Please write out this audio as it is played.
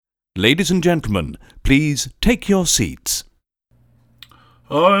Ladies and gentlemen, please take your seats.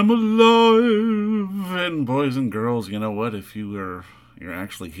 I'm alive! And boys and girls, you know what? If you're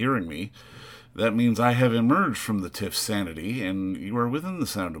actually hearing me, that means I have emerged from the TIFF sanity, and you are within the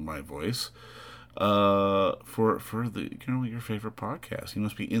sound of my voice. For the your favorite podcast, you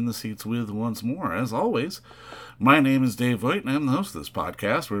must be in the seats with once more. As always, my name is Dave Voigt, and I'm the host of this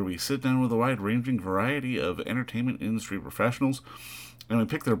podcast, where we sit down with a wide-ranging variety of entertainment industry professionals, and we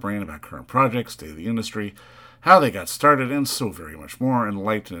pick their brain about current projects, state of the industry, how they got started, and so very much more,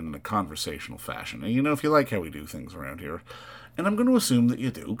 enlightened in a conversational fashion. And if you like how we do things around here, and I'm going to assume that you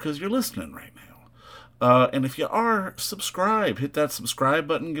do, because you're listening right now. And if you are, subscribe. Hit that subscribe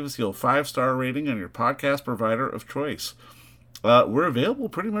button. Give us the old 5-star rating on your podcast provider of choice. We're available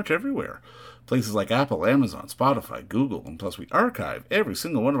pretty much everywhere. Places like Apple, Amazon, Spotify, Google, and plus we archive every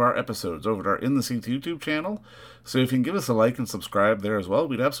single one of our episodes over at our In the Seats YouTube channel. So if you can give us a like and subscribe there as well,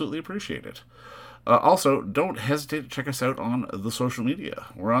 we'd absolutely appreciate it. Also, don't hesitate to check us out on the social media.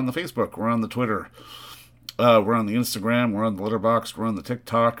 We're on the Facebook. We're on the Twitter. We're on the Instagram, we're on the Letterboxd, we're on the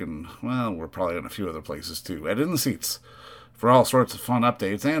TikTok, and, well, we're probably on a few other places too, at In the Seats, for all sorts of fun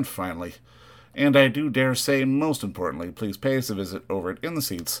updates. And finally, and I do dare say most importantly, please pay us a visit over at In the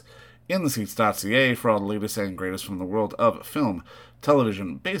Seats, intheseats.ca, for all the latest and greatest from the world of film,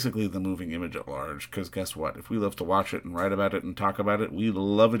 television, basically the moving image at large, because guess what? If we love to watch it and write about it and talk about it, we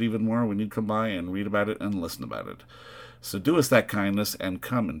love it even more when you come by and read about it and listen about it. So do us that kindness and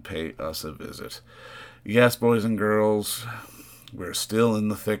come and pay us a visit. Yes, boys and girls, we're still in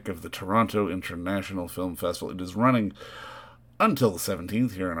the thick of the Toronto International Film Festival. It is running until the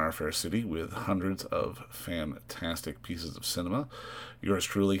 17th here in our fair city with hundreds of fantastic pieces of cinema. Yours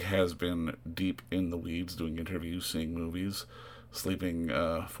truly has been deep in the weeds, doing interviews, seeing movies, sleeping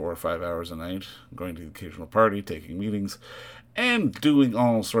 4 or 5 hours a night, going to the occasional party, taking meetings, and doing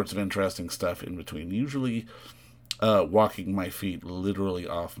all sorts of interesting stuff in between. Usually walking my feet literally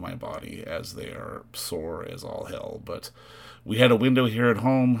off my body as they are sore as all hell. But we had a window here at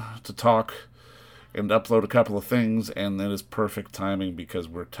home to talk and upload a couple of things, and that is perfect timing because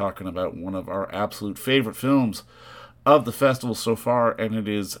we're talking about one of our absolute favorite films of the festival so far, and it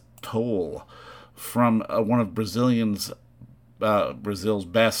is Toll, from one of Brazil's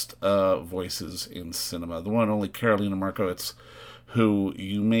best voices in cinema, the one and only Carolina Markowicz, who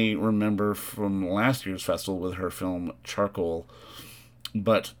you may remember from last year's festival with her film Charcoal.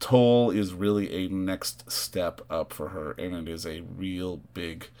 But Toll is really a next step up for her, and it is a real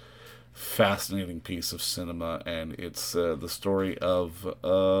big, fascinating piece of cinema, and it's the story of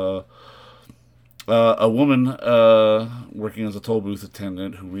a woman working as a toll booth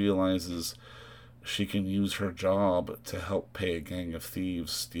attendant who realizes she can use her job to help pay a gang of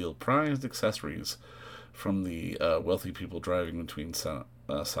thieves steal prized accessories from the wealthy people driving between Sao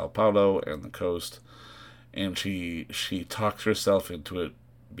Paulo and the coast. And she talks herself into it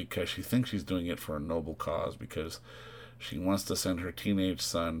because she thinks she's doing it for a noble cause, because she wants to send her teenage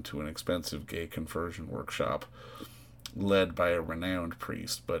son to an expensive gay conversion workshop led by a renowned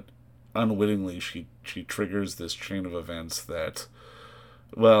priest. But unwittingly, she triggers this chain of events that,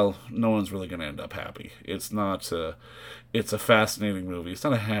 well, no one's really going to end up happy. It's a fascinating movie. It's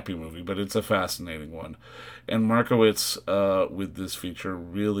not a happy movie, but it's a fascinating one. And Markowitz, with this feature,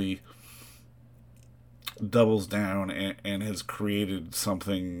 really doubles down and has created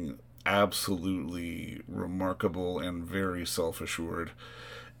something absolutely remarkable and very self-assured.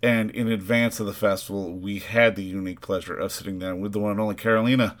 And in advance of the festival, we had the unique pleasure of sitting down with the one and only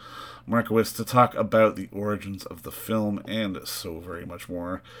Carolina Markowicz to talk about the origins of the film and so very much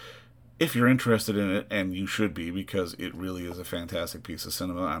more. If you're interested in it, and you should be, because it really is a fantastic piece of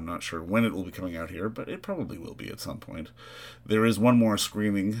cinema. I'm not sure when it will be coming out here, but it probably will be at some point. There is one more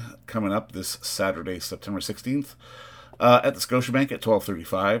screening coming up this Saturday, September 16th, at the Scotiabank at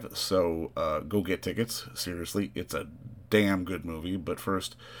 12:35, so go get tickets. Seriously, it's a damn good movie. But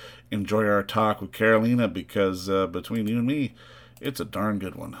first, enjoy our talk with Carolina, because between you and me, it's a darn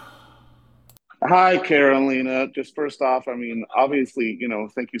good one. Hi, Carolina. Just first off, obviously,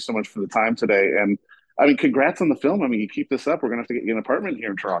 thank you so much for the time today. And congrats on the film. You keep this up, we're going to have to get you an apartment here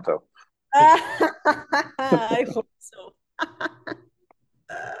in Toronto. I hope so.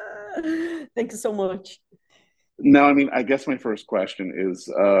 Thank you so much. Now, I guess my first question is,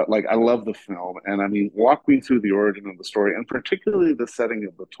 I love the film, and walk me through the origin of the story, and particularly the setting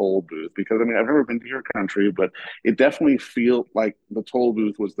of the toll booth, because I've never been to your country, but it definitely feels like the toll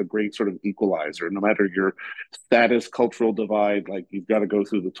booth was the great sort of equalizer. No matter your status, cultural divide, you've got to go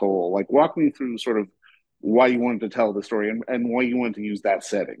through the toll. Walk me through sort of why you wanted to tell the story and why you wanted to use that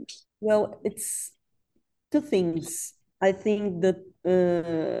setting. Well, it's two things. I think that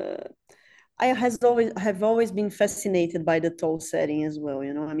have always been fascinated by the toll setting as well.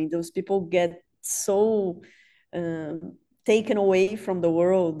 I mean, those people get so um, taken away from the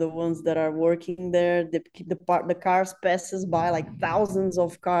world. The ones that are working there, the cars passes by like thousands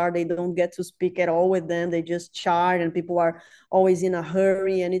of cars. They don't get to speak at all with them. They just charge, and people are always in a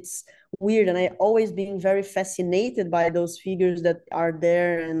hurry, and it's weird. And I always been very fascinated by those figures that are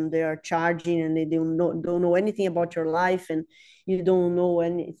there and they are charging, and they don't know anything about your life, and you don't know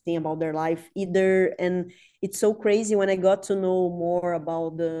anything about their life either. And it's so crazy when I got to know more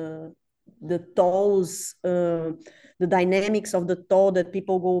about the tolls, the dynamics of the toll, that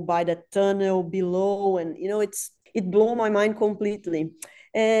people go by the tunnel below, and it blew my mind completely.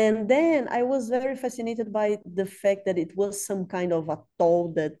 And then I was very fascinated by the fact that it was some kind of a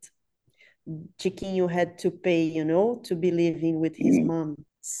toll that Chiquinho had to pay, to be living with his Mm, mom.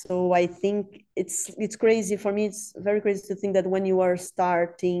 So I think it's crazy for me. It's very crazy to think that when you are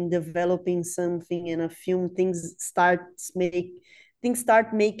starting developing something in a film, things start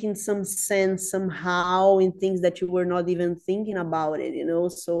making some sense somehow in things that you were not even thinking about it.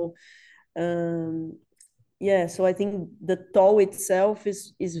 So um, yeah, so I think the toll itself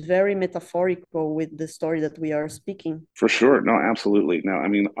is very metaphorical with the story that we are speaking. for sure. No, absolutely. No, I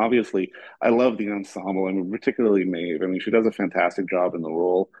mean, obviously, I love the ensemble. I mean, particularly Maeve. I mean, she does a fantastic job in the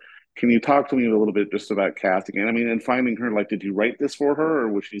role. Can you talk to me a little bit just about casting? And I mean, and finding her, like, did you write this for her or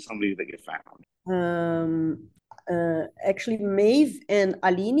was she somebody that you found? Actually, Maeve and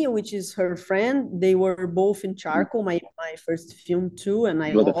Aline, which is her friend, they were both in Mm. Charcoal, my first film too, and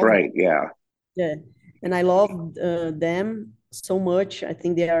I Well, that's loved, right. Yeah. yeah, and I loved them so much. I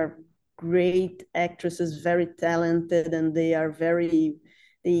think they are great actresses, very talented, and they are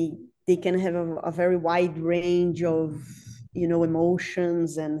they they can have a very wide range of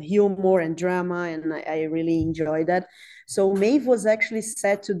emotions and humor and drama, and I really enjoy that. So Maeve was actually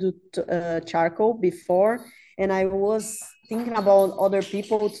set to do Charcoal before, and I was thinking about other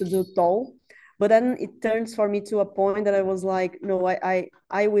people to do Toll, but then it turns for me to a point that I was like, no,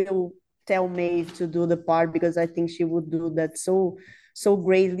 I will tell Maeve to do the part, because I think she would do that so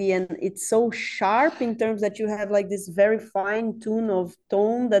greatly, and it's so sharp in terms that you have like this very fine tune of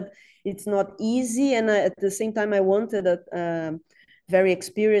tone that it's not easy, and at the same time I wanted a very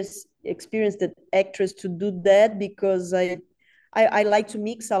experienced actress to do that, because I like to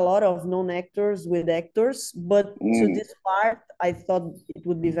mix a lot of non-actors with actors, but to Mm, this part I thought it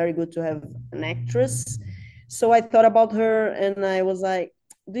would be very good to have an actress. So I thought about her, and I was like,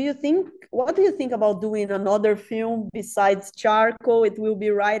 what do you think about doing another film besides Charcoal? It will be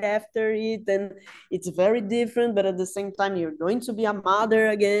right after it, and it's very different, but at the same time you're going to be a mother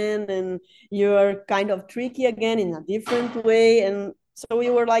again, and you're kind of tricky again in a different way. And so we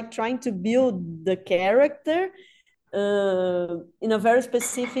were like trying to build the character in a very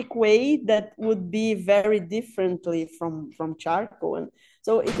specific way that would be very differently from Charcoal. And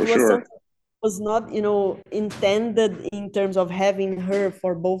so it for was sure. something was not intended in terms of having her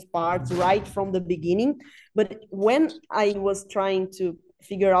for both parts right from the beginning. But when I was trying to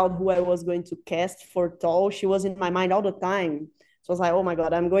figure out who I was going to cast for Tall, she was in my mind all the time. So I was like, oh my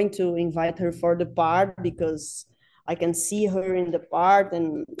god, I'm going to invite her for the part because I can see her in the part,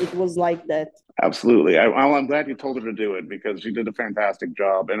 and it was like that. Absolutely. I'm glad you told her to do it because she did a fantastic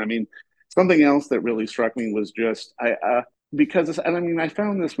job. And I mean, something else that really struck me was just because, and I mean, I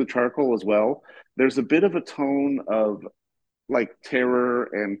found this with Charcoal as well. There's a bit of a tone of like terror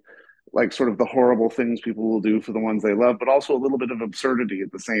and like sort of the horrible things people will do for the ones they love, but also a little bit of absurdity at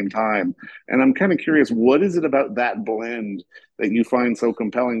the same time. And I'm kind of curious, what is it about that blend that you find so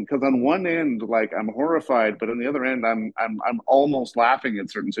compelling? Because on one end, like I'm horrified, but on the other end, I'm almost laughing at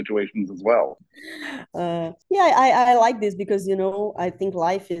certain situations as well. Yeah, I like this because I think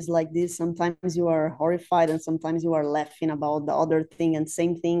life is like this. Sometimes you are horrified, and sometimes you are laughing about the other thing, and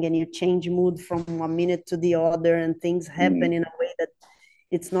same thing, and you change mood from one minute to the other, and things happen Mm, in a way that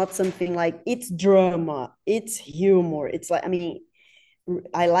it's not something like it's drama, it's humor. It's like, I mean,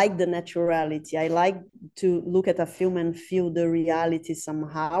 I like the naturality. I like to look at a film and feel the reality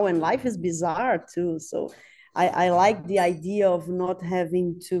somehow. And life is bizarre too. So I like the idea of not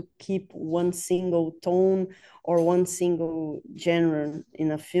having to keep one single tone or one single genre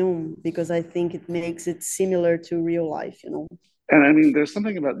in a film, because I think it makes it similar to real life. And I mean, there's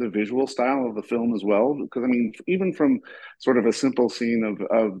something about the visual style of the film as well, because I mean, even from sort of a simple scene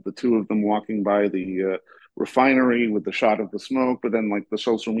of the two of them walking by the refinery with the shot of the smoke, but then like the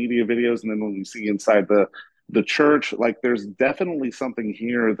social media videos, and then when we see inside the church, like there's definitely something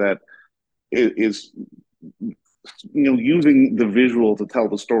here that is using the visual to tell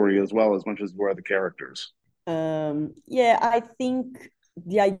the story as well as much as where the characters. Yeah, I think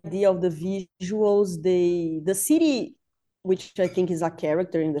the idea of the visuals, the city, which I think is a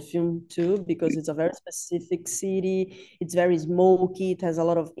character in the film too, because it's a very specific city. It's very smoky. It has a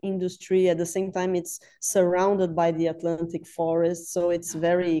lot of industry. At the same time, it's surrounded by the Atlantic forest, so it's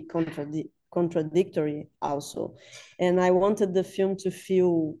very contradictory also. And I wanted the film to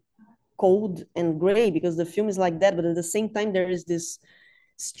feel cold and gray because the film is like that, but at the same time, there is this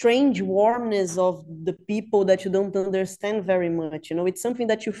strange warmness of the people that you don't understand very much. You know, it's something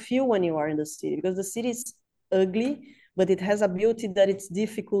that you feel when you are in the city, because the city is ugly, but it has a beauty that it's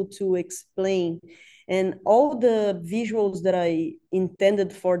difficult to explain. And all the visuals that I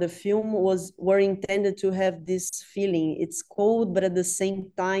intended for the film were intended to have this feeling. It's cold, but at the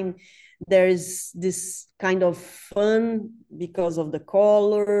same time, there is this kind of fun because of the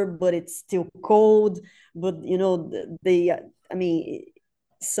color, but it's still cold. But you know, I mean,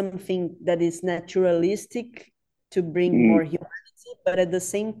 something that is naturalistic to bring more humanity, but at the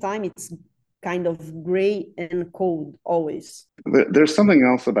same time, it's kind of gray and cold always. There's something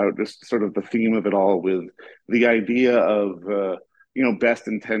else about just sort of the theme of it all, with the idea of best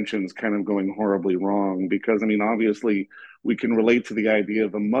intentions kind of going horribly wrong. Because I mean, obviously, we can relate to the idea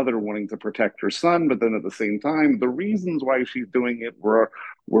of a mother wanting to protect her son, but then at the same time, the reasons why she's doing it, we're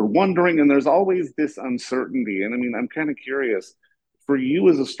wondering, and there's always this uncertainty. And I mean, I'm kind of curious, for you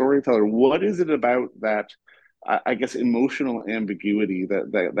as a storyteller, what is it about that, I guess, emotional ambiguity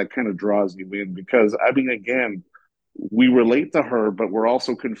that kind of draws you in? Because I mean, again, we relate to her, but we're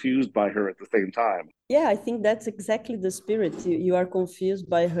also confused by her at the same time. Yeah, I think that's exactly the spirit. You are confused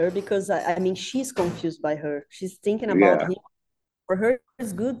by her because I mean, she's confused by her. She's thinking about Yeah. him. For her,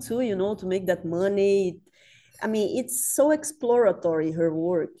 it's good too, you know, to make that money. I mean, it's so exploratory, her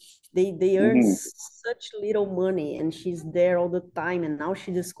work. They earn Hmm. such little money, and she's there all the time. And now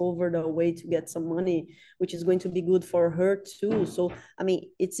she discovered a way to get some money, which is going to be good for her too. So I mean,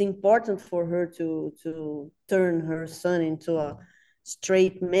 it's important for her to turn her son into a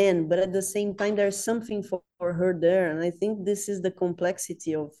straight man, but at the same time, there's something for her there. And I think this is the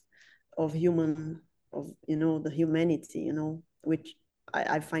complexity of human, of the humanity, which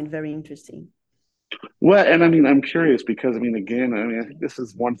I find very interesting. Well, and I mean, I'm curious because I mean, again, I mean, I think this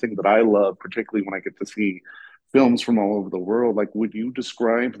is one thing that I love, particularly when I get to see films from all over the world. Like, would you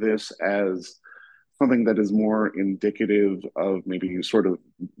describe this as something that is more indicative of maybe sort of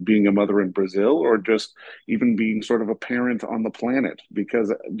being a mother in Brazil, or just even being sort of a parent on the planet?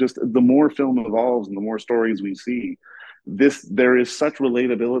 Because just the more film evolves and the more stories we see, there is such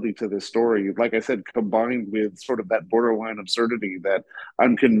relatability to this story. Like I said, combined with sort of that borderline absurdity, that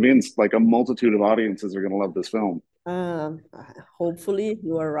I'm convinced like a multitude of audiences are going to love this film. Um, Hopefully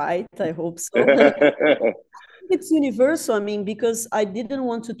you are right. I hope so. It's universal. I mean, because I didn't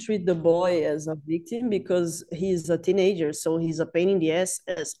want to treat the boy as a victim because he's a teenager, so he's a pain in the ass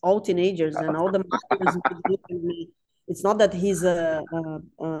as all teenagers and all the mothers would look at me. It's not that he's a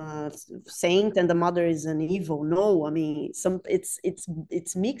saint and the mother is an evil. No, I mean,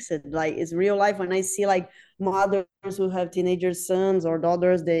 it's mixed. Like it's real life. When I see like mothers who have teenager sons or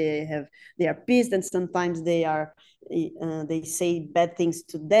daughters, they are pissed, and sometimes they say bad things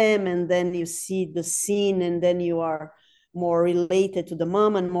to them, and then you see the scene, and then you are more related to the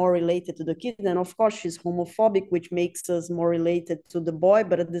mom and more related to the kid. And of course, she's homophobic, which makes us more related to the boy,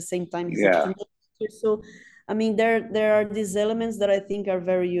 but at the same time, he's a Yeah. teenager. So, I mean, there are these elements that I think are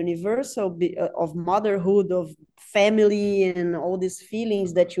very universal of motherhood, of family, and all these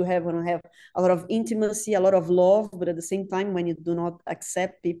feelings that you have when you have a lot of intimacy, a lot of love, but at the same time, when you do not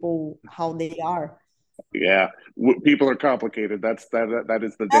accept people how they are. Yeah. People are complicated. That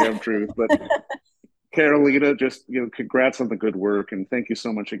is the damn truth. But Carolina, just congrats on the good work, and thank you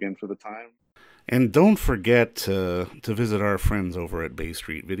so much again for the time. And don't forget to visit our friends over at Bay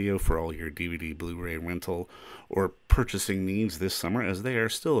Street Video for all your DVD, Blu-ray rental, or purchasing needs this summer, as they are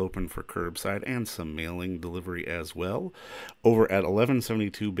still open for curbside and some mailing delivery as well. Over at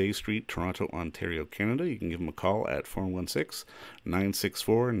 1172 Bay Street, Toronto, Ontario, Canada, you can give them a call at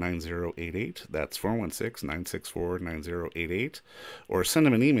 416-964-9088. That's 416-964-9088. Or send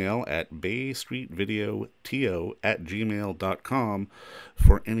them an email at baystreetvideoto@gmail.com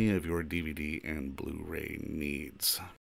for any of your DVD and Blu-ray needs.